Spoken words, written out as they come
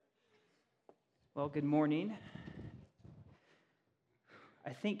Well, good morning.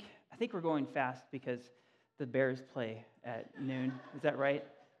 I think we're going fast because the Bears play at noon. Is that right?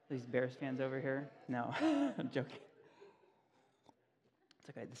 These Bears fans over here? No, I'm joking.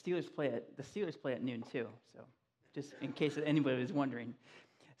 It's okay. The Steelers play at noon too. So, just in case anybody was wondering.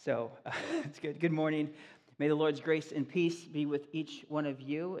 So, it's good. Good morning. May the Lord's grace and peace be with each one of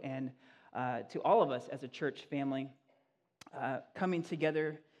you and to all of us as a church family, coming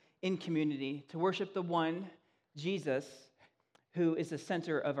together in community to worship the one, Jesus, who is the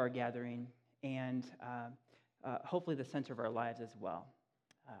center of our gathering and hopefully the center of our lives as well.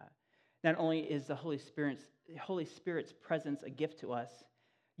 Uh, Not only is the Holy Spirit's presence a gift to us,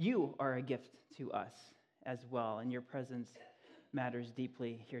 you are a gift to us as well, and your presence matters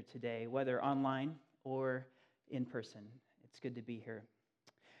deeply here today, whether online or in person. It's good to be here.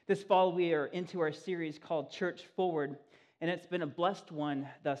 This fall, we are into our series called Church Forward, and it's been a blessed one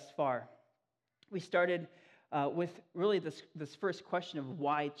thus far. We started with really this first question of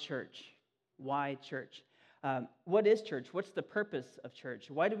why church? Why church? What is church? What's the purpose of church?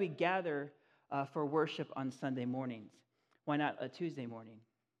 Why do we gather for worship on Sunday mornings? Why not a Tuesday morning?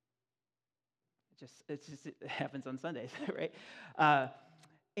 It happens on Sundays, right?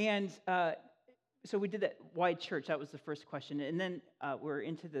 So we did that. Why church? That was the first question. And then we're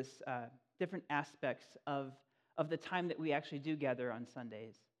into this different aspects of the time that we actually do gather on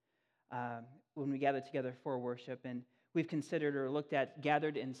Sundays. When we gather together for worship. And we've considered or looked at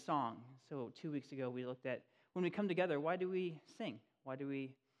gathered in song. So 2 weeks ago, we looked at when we come together, why do we sing? Why do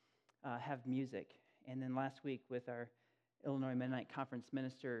we have music? And then last week with our Illinois Mennonite Conference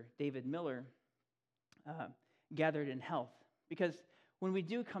minister, David Miller, gathered in health. Because when we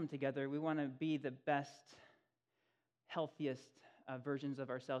do come together, we want to be the best, healthiest versions of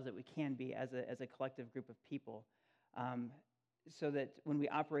ourselves that we can be as a collective group of people. So that when we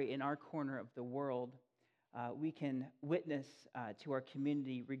operate in our corner of the world, we can witness to our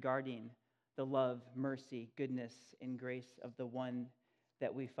community regarding the love, mercy, goodness, and grace of the one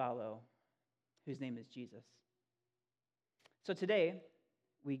that we follow, whose name is Jesus. So today,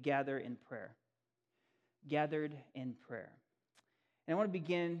 we gather in prayer. Gathered in prayer. And I want to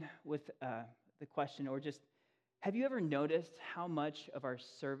begin with the question, or just, have you ever noticed how much of our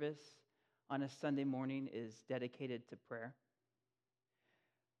service on a Sunday morning is dedicated to prayer?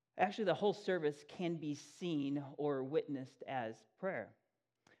 Actually, the whole service can be seen or witnessed as prayer.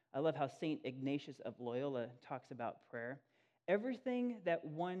 I love how St. Ignatius of Loyola talks about prayer. Everything that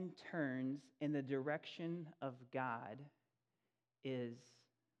one turns in the direction of God is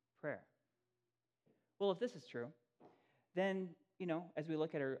prayer. Well, if this is true, then, as we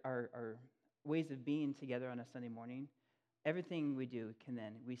look at our ways of being together on a Sunday morning, everything we do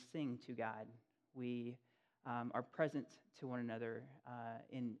we sing to God. We are present to one another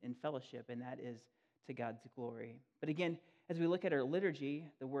in fellowship, and that is to God's glory. But again, as we look at our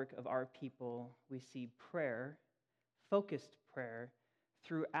liturgy, the work of our people, we see prayer, focused prayer,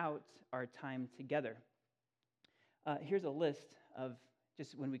 throughout our time together. Here's a list of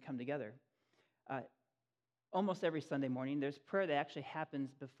just when we come together. Almost every Sunday morning, there's prayer that actually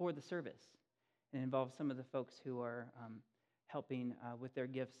happens before the service. It involves some of the folks who are helping with their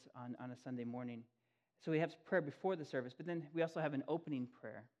gifts on a Sunday morning. So we have prayer before the service, but then we also have an opening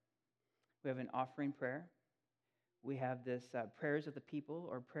prayer. We have an offering prayer. We have this prayers of the people,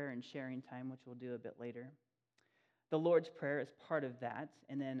 or prayer and sharing time, which we'll do a bit later. The Lord's Prayer is part of that,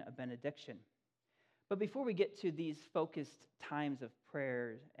 and then a benediction. But before we get to these focused times of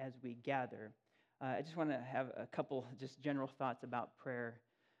prayer as we gather, I just want to have a couple just general thoughts about prayer,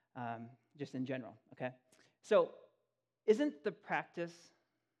 just in general, okay? So, isn't the practice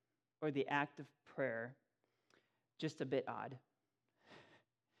or the act of prayer just a bit odd?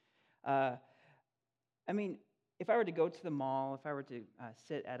 If I were to go to the mall, if I were to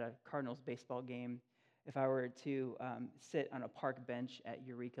sit at a Cardinals baseball game, if I were to sit on a park bench at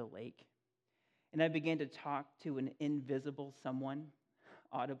Eureka Lake, and I began to talk to an invisible someone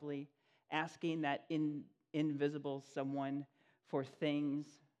audibly, asking that invisible someone for things,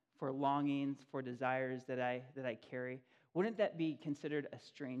 for longings, for desires that I carry, wouldn't that be considered a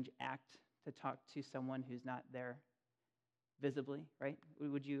strange act to talk to someone who's not there visibly, right?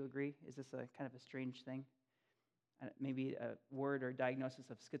 Would you agree? Is this a kind of a strange thing? Maybe a word or diagnosis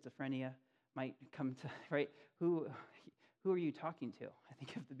of schizophrenia might come to, right? Who are you talking to? I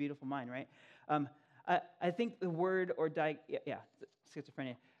think of The Beautiful Mind, right? I think the word or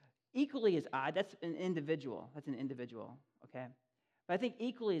schizophrenia, equally as odd. That's an individual, okay? But I think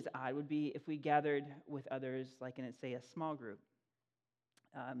equally as odd would be if we gathered with others, like in, say, a small group,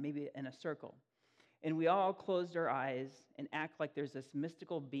 maybe in a circle. And we all closed our eyes and act like there's this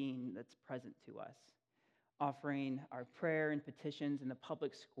mystical being that's present to us, offering our prayer and petitions in the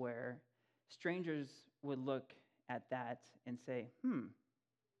public square. Strangers would look at that and say, who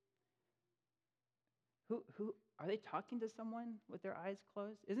are they talking to someone with their eyes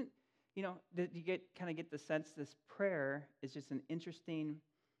closed? You get the sense this prayer is just an interesting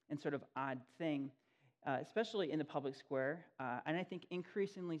and sort of odd thing, especially in the public square, and I think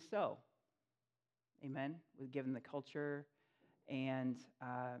increasingly so. Amen? Given the culture and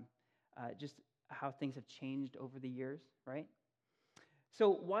just how things have changed over the years, right? So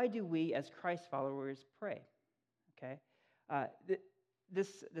why do we as Christ followers pray? Okay?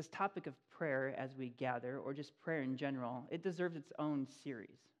 This topic of prayer as we gather, or just prayer in general, it deserves its own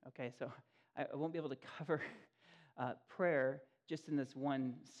series. Okay, so I won't be able to cover prayer just in this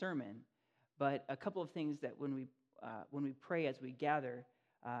one sermon, but a couple of things that when we pray as we gather,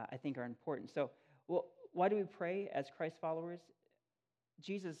 I think are important. So, why do we pray as Christ followers?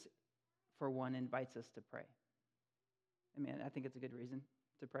 Jesus, for one, invites us to pray. I think it's a good reason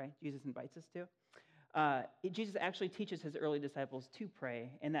to pray. Jesus invites us to. Jesus actually teaches his early disciples to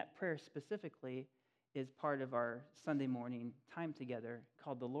pray, and that prayer specifically is part of our Sunday morning time together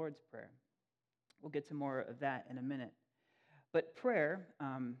called the Lord's Prayer. We'll get to more of that in a minute. But prayer,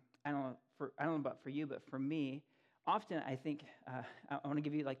 I don't know about for you, but for me, often I think I want to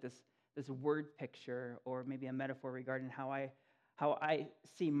give you like this word picture or maybe a metaphor regarding how I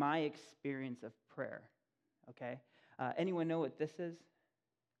see my experience of prayer. Okay, anyone know what this is?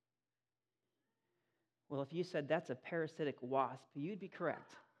 Well, if you said that's a parasitic wasp, you'd be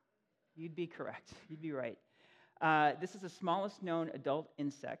correct. You'd be correct. You'd be right. This is the smallest known adult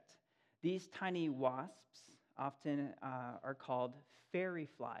insect. These tiny wasps often are called fairy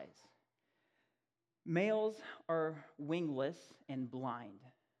flies. Males are wingless and blind,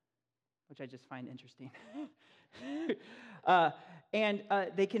 which I just find interesting. And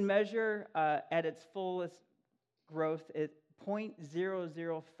they can measure at its fullest growth at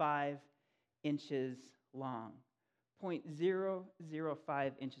 0.005 inches long.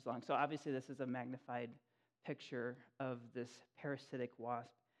 0.005 inches long. So obviously this is a magnified picture of this parasitic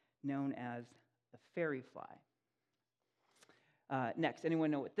wasp known as the fairy fly. Next, anyone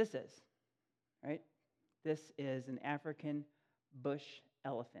know what this is? Right? This is an African bush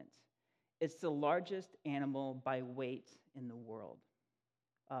elephant. It's the largest animal by weight in the world.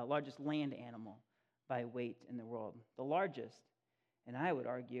 Largest land animal by weight in the world. The largest, and I would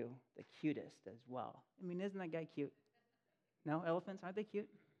argue the cutest as well. Isn't that guy cute? No, elephants, aren't they cute?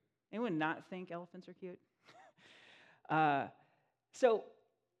 Anyone not think elephants are cute? So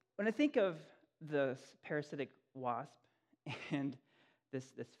when I think of this parasitic wasp and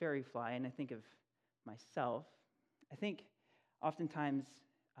this fairy fly, and I think of myself, I think oftentimes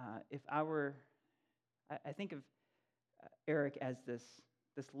I think of Eric as this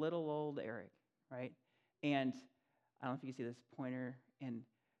little old Eric, right? And I don't know if you can see this pointer, and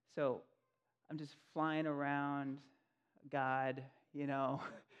so I'm just flying around God,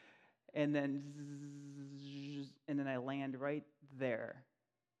 and then I land right there.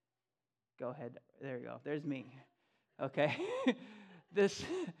 Go ahead. There you go. There's me. Okay? This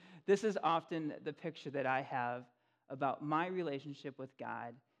is often the picture that I have about my relationship with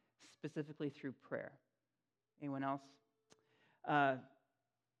God, specifically through prayer. Anyone else? As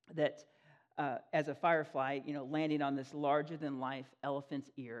a firefly, landing on this larger-than-life elephant's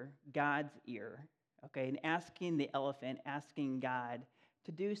ear, God's ear, okay, and asking God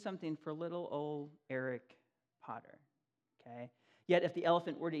to do something for little old Eric Potter, okay? Yet if the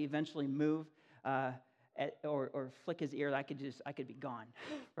elephant were to eventually move or flick his ear, I could be gone,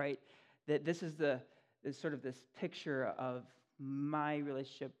 right? That this is sort of this picture of my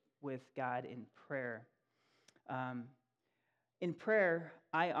relationship with God in prayer. In prayer,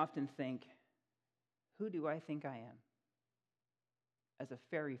 I often think, who do I think I am? As a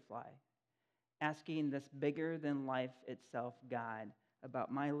fairy fly, asking this bigger than life itself God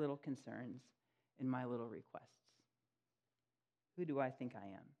about my little concerns and my little requests. Who do I think I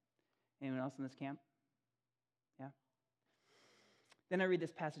am? Anyone else in this camp? Yeah? Then I read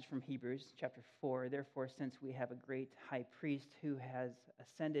this passage from Hebrews chapter 4. Therefore, since we have a great high priest who has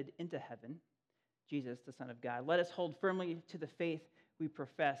ascended into heaven, Jesus, the Son of God, let us hold firmly to the faith we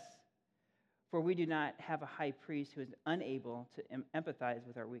profess. For we do not have a high priest who is unable to empathize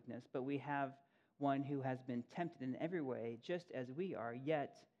with our weakness, but we have one who has been tempted in every way, just as we are,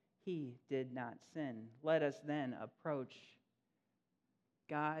 yet he did not sin. Let us then approach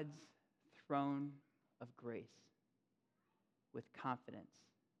God's throne of grace with confidence,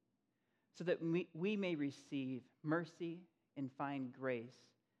 so that we may receive mercy and find grace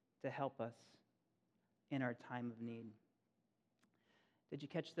to help us in our time of need. Did you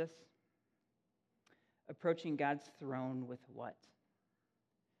catch this? Approaching God's throne with what?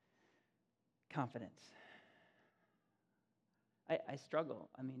 Confidence. I struggle.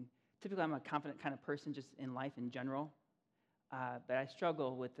 I mean, typically I'm a confident kind of person just in life in general, but I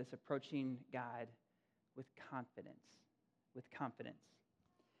struggle with this approaching God with confidence.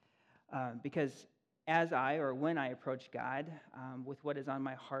 Because when I approach God with what is on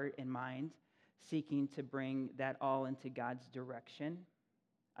my heart and mind, seeking to bring that all into God's direction,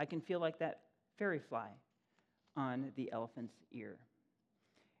 I can feel like that fairy fly on the elephant's ear.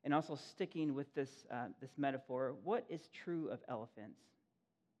 And also sticking with this metaphor, what is true of elephants?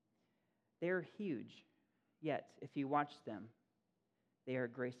 They're huge, yet if you watch them, they are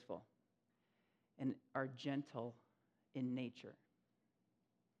graceful and are gentle in nature.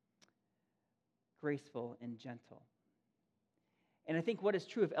 Graceful and gentle. And I think what is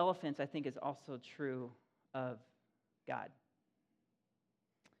true of elephants, I think, is also true of God.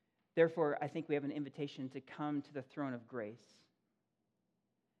 Therefore, I think we have an invitation to come to the throne of grace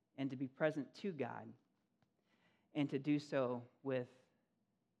and to be present to God and to do so with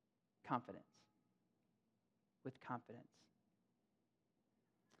confidence. With confidence.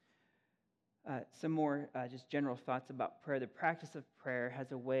 Some more just general thoughts about prayer. The practice of prayer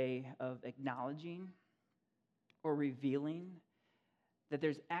has a way of acknowledging or revealing that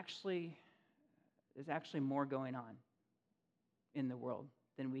there's actually more going on in the world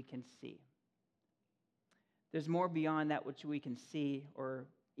than we can see. There's more beyond that which we can see or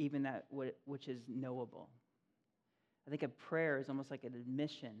even that which is knowable. I think a prayer is almost like an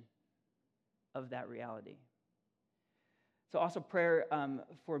admission of that reality. So also prayer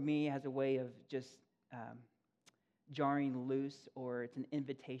for me has a way of just jarring loose, or it's an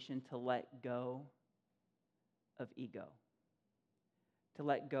invitation to let go of ego, to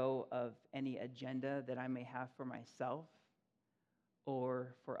let go of any agenda that I may have for myself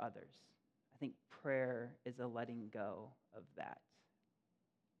or for others. I think prayer is a letting go of that.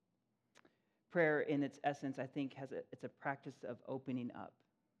 Prayer, in its essence, I think it's a practice of opening up.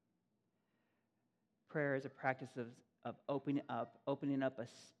 Prayer is a practice of opening up a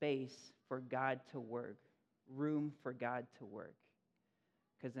space for God to work, room for God to work,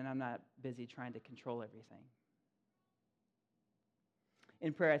 because then I'm not busy trying to control everything.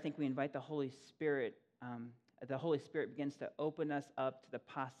 In prayer, I think we invite the Holy Spirit. The Holy Spirit begins to open us up to the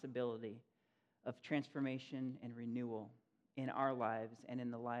possibility of transformation and renewal in our lives and in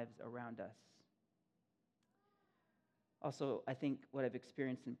the lives around us. Also, I think what I've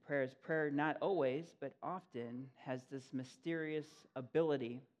experienced in prayer is prayer not always, but often has this mysterious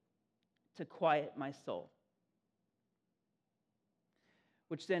ability to quiet my soul,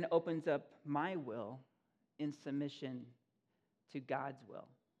 which then opens up my will in submission to God's will.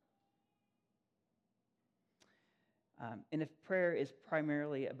 And if prayer is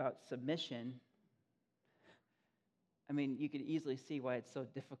primarily about submission, I mean, you could easily see why it's so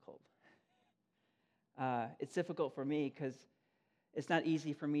difficult. It's difficult for me because it's not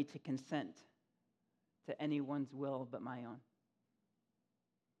easy for me to consent to anyone's will but my own.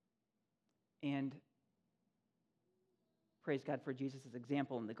 And praise God for Jesus'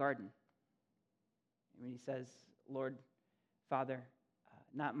 example in the garden. When he says, Lord, Father,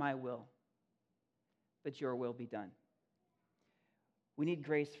 not my will, but your will be done. We need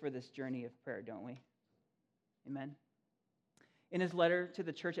grace for this journey of prayer, don't we? Amen. In his letter to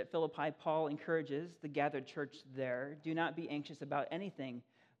the church at Philippi, Paul encourages the gathered church there, do not be anxious about anything,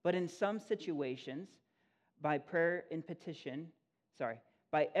 but in some situations, by prayer and petition,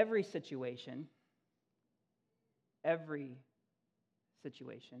 by every situation,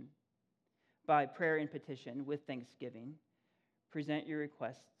 by prayer and petition with thanksgiving, present your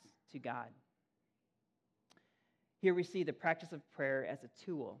requests to God. Here we see the practice of prayer as a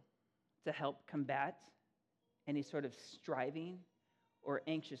tool to help combat any sort of striving or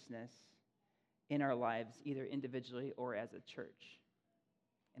anxiousness in our lives, either individually or as a church.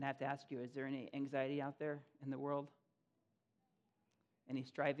 And I have to ask you, is there any anxiety out there in the world? Any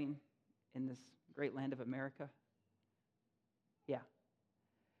striving in this great land of America? Yeah.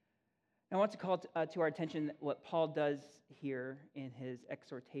 I want to call to our attention what Paul does here in his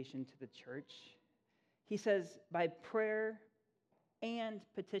exhortation to the church. He says, by prayer and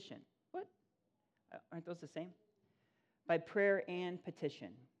petition. What? Aren't those the same? By prayer and petition.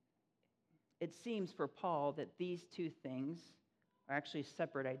 It seems for Paul that these two things are actually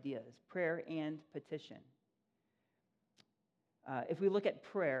separate ideas, prayer and petition. If we look at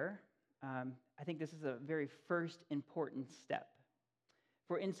prayer, I think this is a very first important step.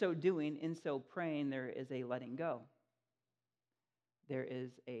 For in so doing, in so praying, there is a letting go. there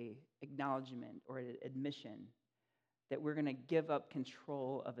is a acknowledgement or an admission that we're going to give up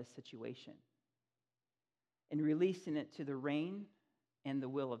control of a situation and releasing it to the reign and the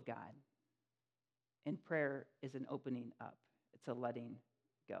will of God. And prayer is an opening up. It's a letting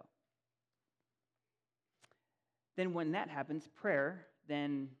go. Then when that happens, prayer,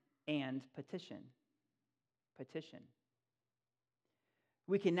 then and petition. Petition.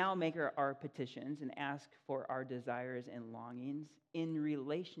 We can now make our petitions and ask for our desires and longings in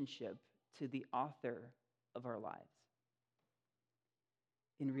relationship to the author of our lives,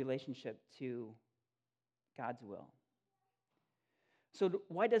 in relationship to God's will. So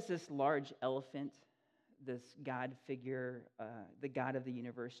why does this large elephant, this God figure, the God of the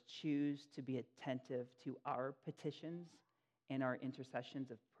universe, choose to be attentive to our petitions and our intercessions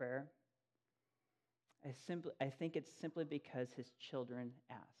of prayer? I think it's simply because his children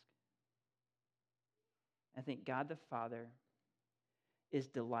ask. I think God the Father is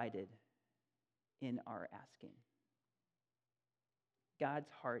delighted in our asking. God's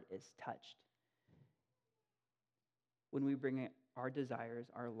heart is touched when we bring our desires,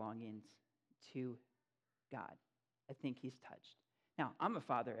 our longings to God. I think he's touched. Now, I'm a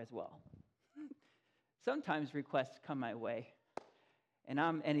father as well. Sometimes requests come my way, and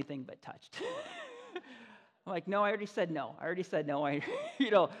I'm anything but touched. I'm like, no, I already said no.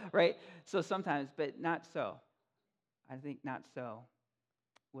 Right? So sometimes, but not so. I think not so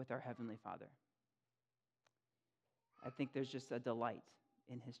with our Heavenly Father. I think there's just a delight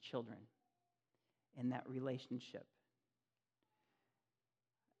in his children, in that relationship.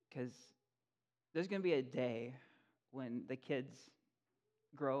 Because there's going to be a day when the kids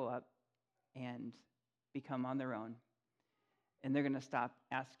grow up and become on their own, and they're going to stop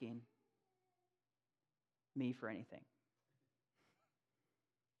asking me for anything.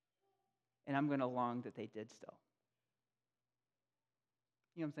 And I'm going to long that they did still.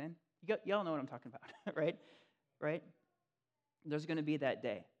 You know what I'm saying? Y'all know what I'm talking about, right? Right? There's going to be that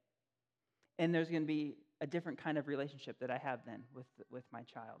day. And there's going to be a different kind of relationship that I have then with my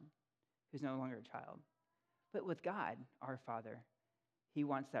child, who's no longer a child. But with God, our Father, he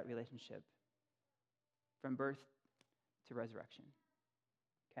wants that relationship from birth to resurrection.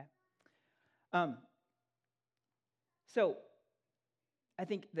 Okay? So I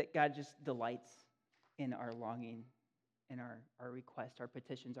think that God just delights in our longing, in our requests, our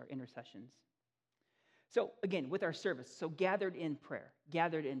petitions, our intercessions. So again, with our service, so gathered in prayer.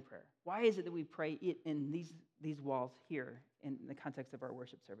 Why is it that we pray in these walls here in the context of our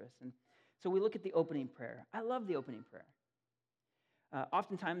worship service? And so we look at the opening prayer. I love the opening prayer.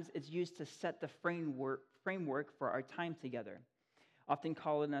 Oftentimes it's used to set the framework for our time together, often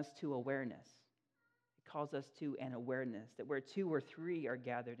calling us to awareness. It calls us to an awareness that where two or three are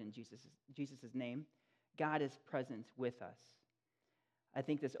gathered in Jesus' name, God is present with us. I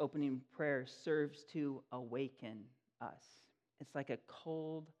think this opening prayer serves to awaken us. It's like a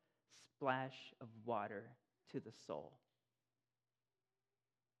cold splash of water to the soul.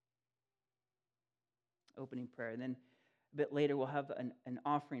 Opening prayer. And then a bit later, we'll have an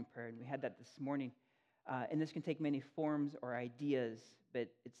offering prayer, and we had that this morning. And this can take many forms or ideas, but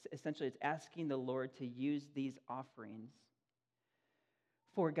it's asking the Lord to use these offerings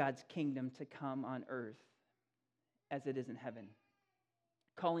for God's kingdom to come on earth as it is in heaven.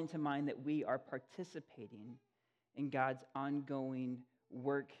 Calling to mind that we are participating in God's ongoing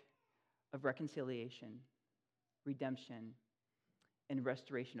work of reconciliation, redemption, and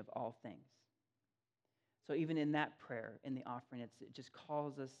restoration of all things. So even in that prayer, in the offering, it just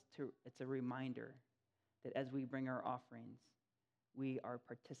calls us to, it's a reminder that as we bring our offerings, we are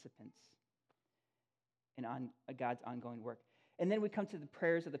participants in God's ongoing work. And then we come to the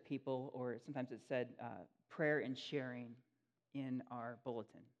prayers of the people, or sometimes it's said prayer and sharing in our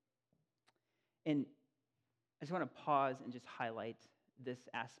bulletin. And I just want to pause and just highlight this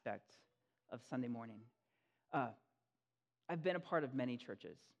aspect of Sunday morning. I've been a part of many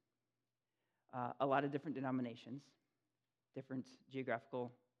churches, a lot of different denominations, different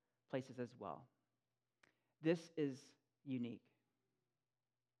geographical places as well. This is unique.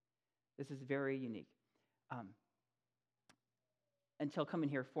 This is very unique. Until coming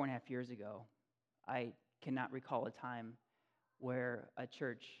here 4.5 years ago, I cannot recall a time where a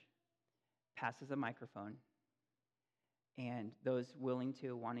church passes a microphone and those willing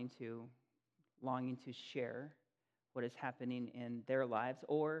to, wanting to, longing to share what is happening in their lives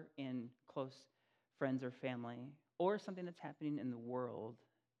or in close friends or family or something that's happening in the world,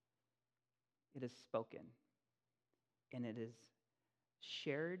 it is spoken and it is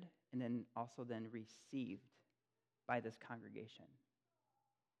shared and then also then received by this congregation.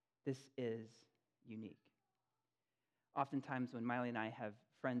 This is unique. Oftentimes when Miley and I have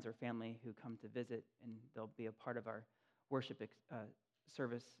friends or family who come to visit and they'll be a part of our worship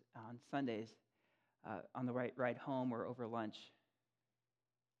service on Sundays, on the ride home or over lunch,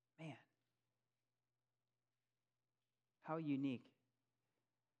 man, how unique.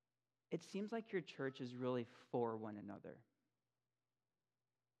 It seems like your church is really for one another.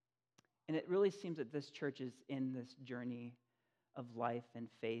 And it really seems that this church is in this journey of life and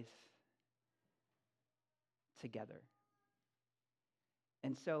faith together.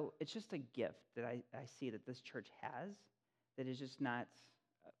 And so it's just a gift that I see that this church has that is just not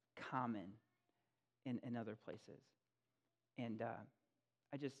common in other places. And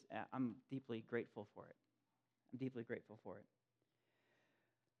I'm deeply grateful for it. I'm deeply grateful for it.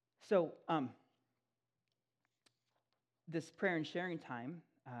 So this prayer and sharing time,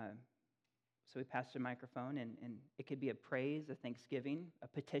 so we pass the microphone, and it could be a praise, a thanksgiving, a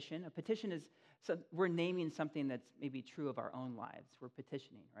petition. A petition is, we're naming something that's maybe true of our own lives. We're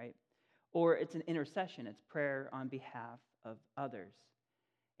petitioning, right? Or it's an intercession. It's prayer on behalf of others.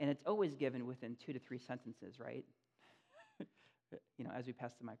 And it's always given within 2 to 3 sentences, right? As we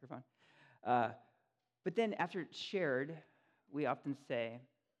pass the microphone. But then after it's shared, we often say,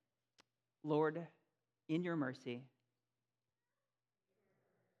 Lord, in your mercy,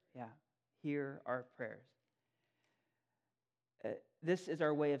 hear our prayers. This is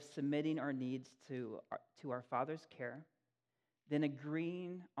our way of submitting our needs to our Father's care, then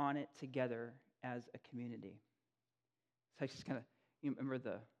agreeing on it together as a community. So I just kind of, you remember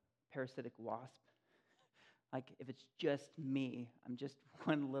the parasitic wasp? Like, if it's just me, I'm just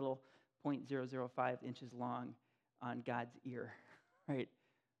one little 0.005 inches long on God's ear, right?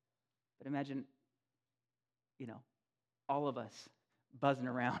 But imagine, all of us buzzing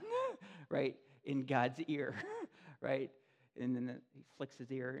around, right, in God's ear, right? And then he flicks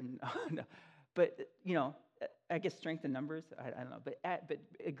his ear, and no. But I guess strength in numbers. I don't know, but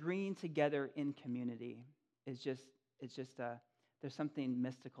agreeing together in community is just there's something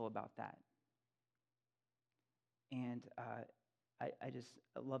mystical about that, and I just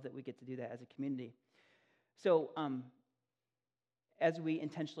love that we get to do that as a community. So as we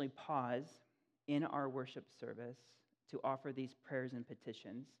intentionally pause in our worship service to offer these prayers and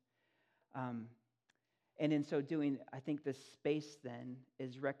petitions. And in so doing, I think this space then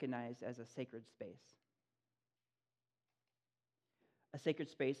is recognized as a sacred space. A sacred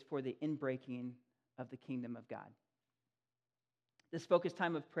space for the inbreaking of the kingdom of God. This focused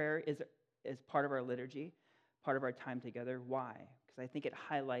time of prayer is part of our liturgy, part of our time together. Why? Because I think it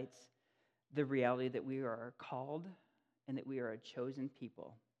highlights the reality that we are called and that we are a chosen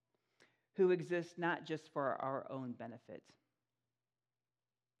people who exist not just for our own benefit.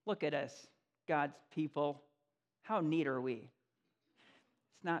 Look at us, God's people. How neat are we?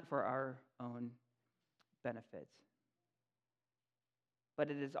 It's not for our own benefit,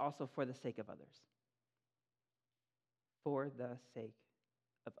 but it is also for the sake of others. For the sake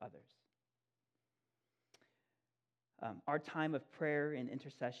of others. Our time of prayer and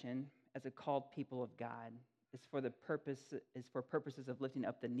intercession as a called people of God is for purposes of lifting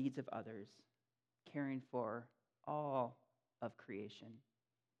up the needs of others, caring for all of creation.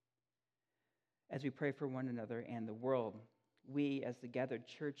 As we pray for one another and the world, we, as the gathered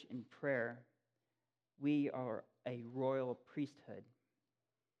church in prayer, we are a royal priesthood,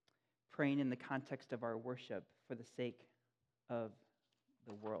 praying in the context of our worship for the sake of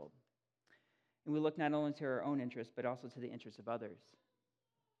the world. And we look not only to our own interests, but also to the interests of others,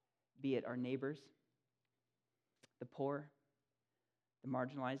 be it our neighbors, the poor, the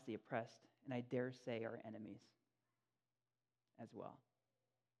marginalized, the oppressed, and I dare say our enemies as well.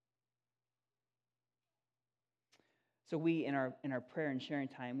 So we, in our prayer and sharing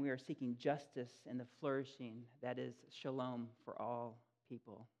time, we are seeking justice and the flourishing that is shalom for all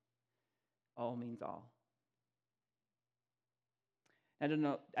people. All means all. I don't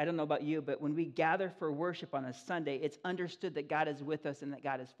know about you, but when we gather for worship on a Sunday, it's understood that God is with us and that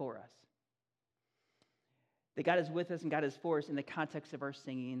God is for us. That God is with us and God is for us in the context of our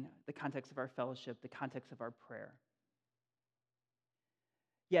singing, the context of our fellowship, the context of our prayer.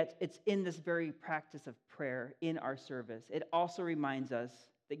 Yet it's in this very practice of prayer in our service, it also reminds us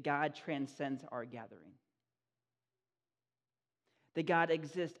that God transcends our gathering. That God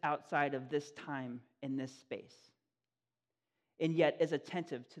exists outside of this time and this space. And yet is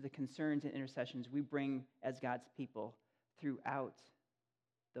attentive to the concerns and intercessions we bring as God's people throughout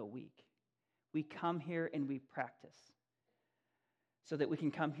the week. We come here and we practice so that we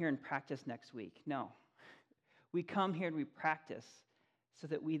can come here and practice next week. No. We come here and we practice so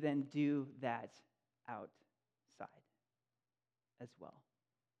that we then do that outside as well.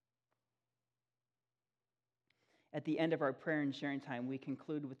 At the end of our prayer and sharing time, we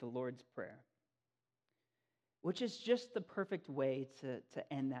conclude with the Lord's Prayer, which is just the perfect way to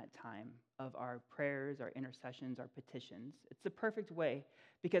end that time of our prayers, our intercessions, our petitions. It's the perfect way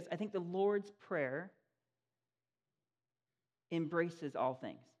because I think the Lord's Prayer embraces all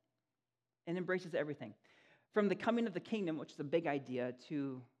things and embraces everything. From the coming of the kingdom, which is a big idea,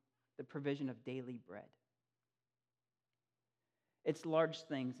 to the provision of daily bread. It's large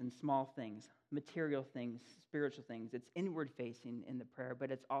things and small things, material things, spiritual things. It's inward facing in the prayer,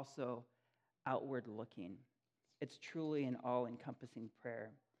 but it's also outward looking. It's truly an all-encompassing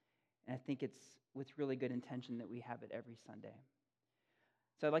prayer. And I think it's with really good intention that we have it every Sunday.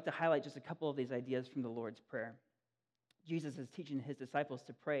 So I'd like to highlight just a couple of these ideas from the Lord's Prayer. Jesus is teaching his disciples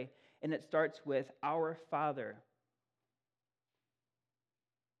to pray, and it starts with, Our Father.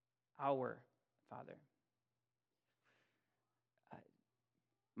 Our Father.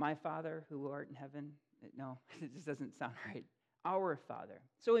 My Father who art in heaven. No, it just doesn't sound right. Our Father.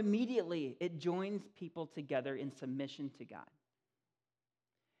 So immediately it joins people together in submission to God.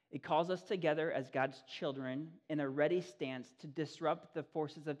 It calls us together as God's children in a ready stance to disrupt the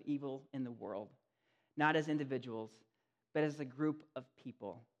forces of evil in the world, not as individuals, but as a group of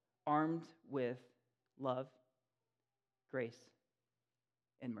people armed with love, grace,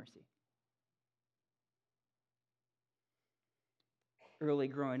 and mercy. Early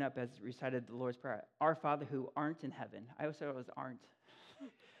growing up, as recited the Lord's Prayer, Our Father who art in heaven. I always thought it was aren't.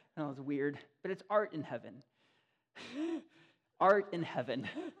 I know it was weird, but it's art in heaven. Art in heaven.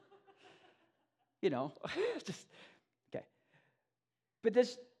 Just, okay. But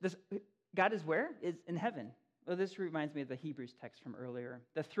this God is where? Is in heaven. Well, this reminds me of the Hebrews text from earlier.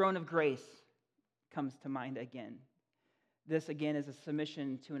 The throne of grace comes to mind again. This, again, is a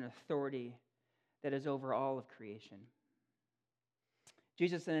submission to an authority that is over all of creation.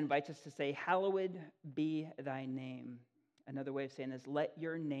 Jesus then invites us to say, Hallowed be thy name. Another way of saying this, let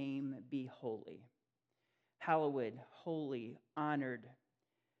your name be holy. Hallowed, holy, honored.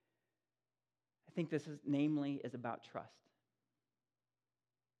 I think this is about trust.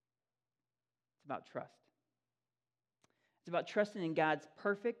 It's about trust. It's about trusting in God's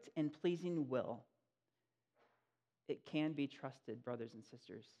perfect and pleasing will. It can be trusted, brothers and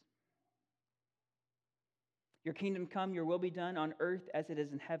sisters. Your kingdom come, your will be done on earth as it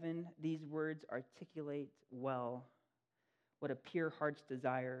is in heaven. These words articulate well what a pure heart's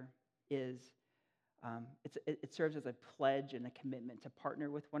desire is. It serves as a pledge and a commitment to partner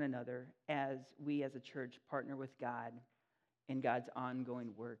with one another as we as a church partner with God in God's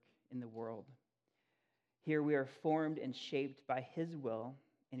ongoing work in the world. Here we are formed and shaped by his will,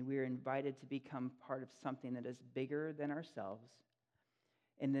 and we are invited to become part of something that is bigger than ourselves.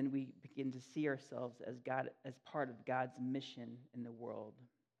 And then we begin to see ourselves as part of God's mission in the world.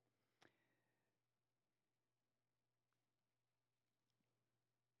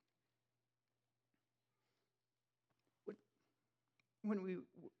 When we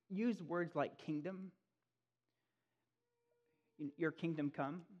use words like kingdom, your kingdom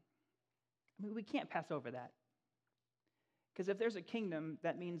come, we can't pass over that. Because if there's a kingdom,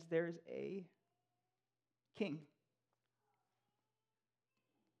 that means there's a king.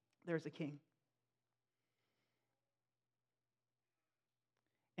 There's a king.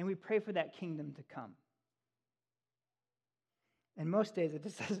 And we pray for that kingdom to come. And most days it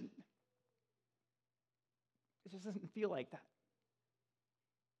just doesn't feel like that.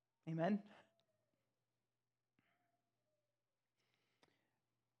 Amen?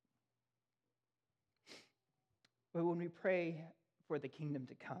 But when we pray for the kingdom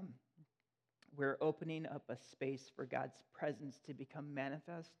to come, we're opening up a space for God's presence to become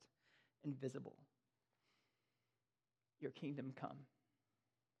manifest and visible. Your kingdom come.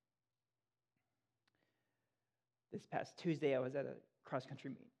 This past Tuesday, I was at a cross-country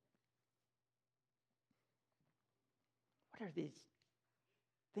meet. What are these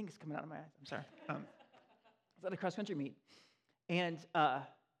things coming out of my eyes? I'm sorry. I was at a cross-country meet. And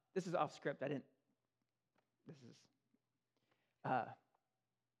this is off script. At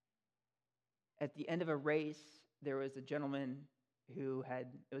the end of a race, there was a gentleman who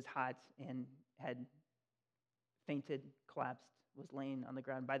it was hot and had fainted, collapsed, was laying on the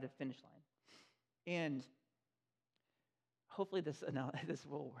ground by the finish line. And hopefully this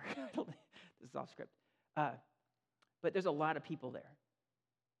will work. This is off script. But there's a lot of people there.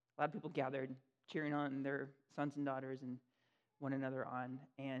 A lot of people gathered, cheering on their sons and daughters and one another on.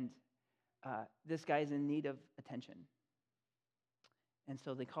 And this guy's in need of attention. And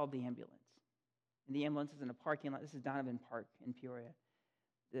so they called the ambulance. And the ambulance is in a parking lot. This is Donovan Park in Peoria.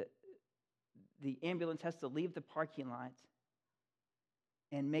 The ambulance has to leave the parking lot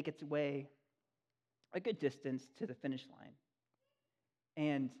and make its way a good distance to the finish line.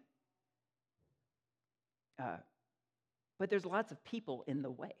 And but there's lots of people in the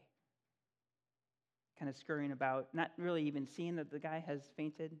way, kind of scurrying about, not really even seeing that the guy has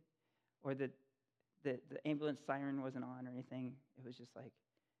fainted or that the ambulance siren wasn't on or anything. It was just like,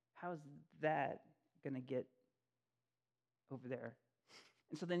 how's that going to get over there?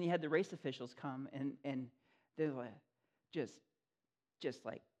 And so then you had the race officials come, and they're like, just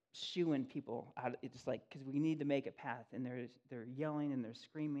like shooing people out. It's just like, because we need to make a path, and they're yelling and they're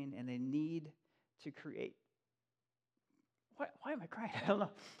screaming, and they need to create. Why am I crying? I don't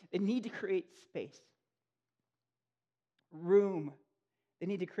know. They need to create space, room. They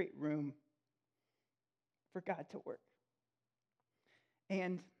need to create room for God to work.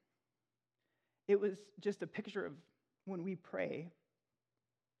 And it was just a picture of when we pray,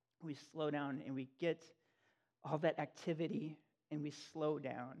 we slow down and we get all that activity and we slow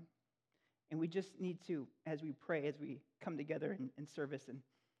down. And we just need to, as we pray, as we come together in service, and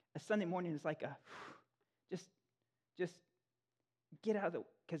a Sunday morning is like a, just get out of the,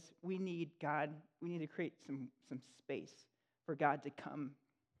 because we need God, we need to create some space for God to come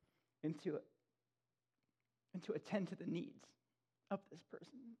into it, and to attend to the needs of this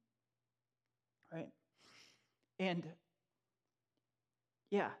person, right? And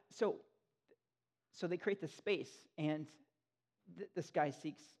yeah, so they create the space, and this guy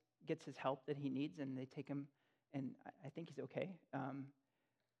gets his help that he needs, and they take him, and I think he's okay.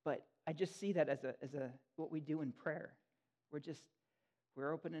 But I just see that as a what we do in prayer.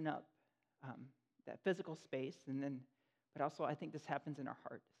 We're opening up that physical space, but also I think this happens in our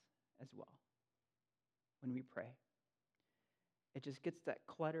hearts as well when we pray. It just gets that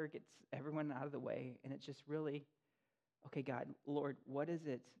clutter, gets everyone out of the way, and it's just really, okay, God, Lord, what is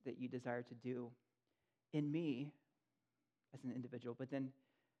it that you desire to do in me as an individual, but then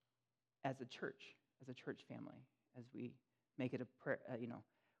as a church family, as we make it a prayer,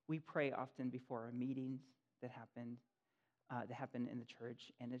 we pray often before our meetings that happen in the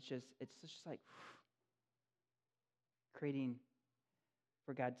church, and it's just like creating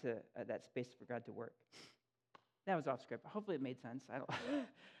for God to that space for God to work. That was off script. Hopefully it made sense.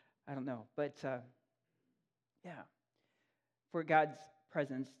 I don't know, but yeah, for God's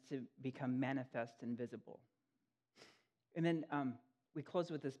presence to become manifest and visible. And then we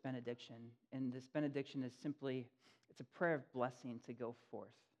close with this benediction, and this benediction is simply, it's a prayer of blessing to go forth.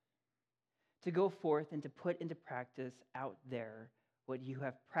 To go forth and to put into practice out there what you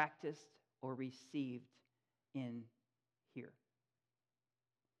have practiced or received in here.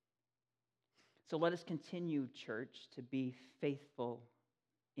 So let us continue, church, to be faithful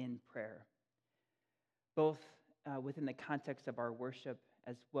in prayer, both within the context of our worship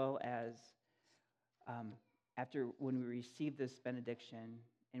as well as after when we receive this benediction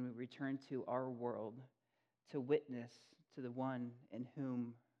and we return to our world to witness to the one in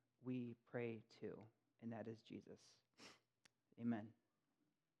whom we pray to, and that is Jesus. Amen.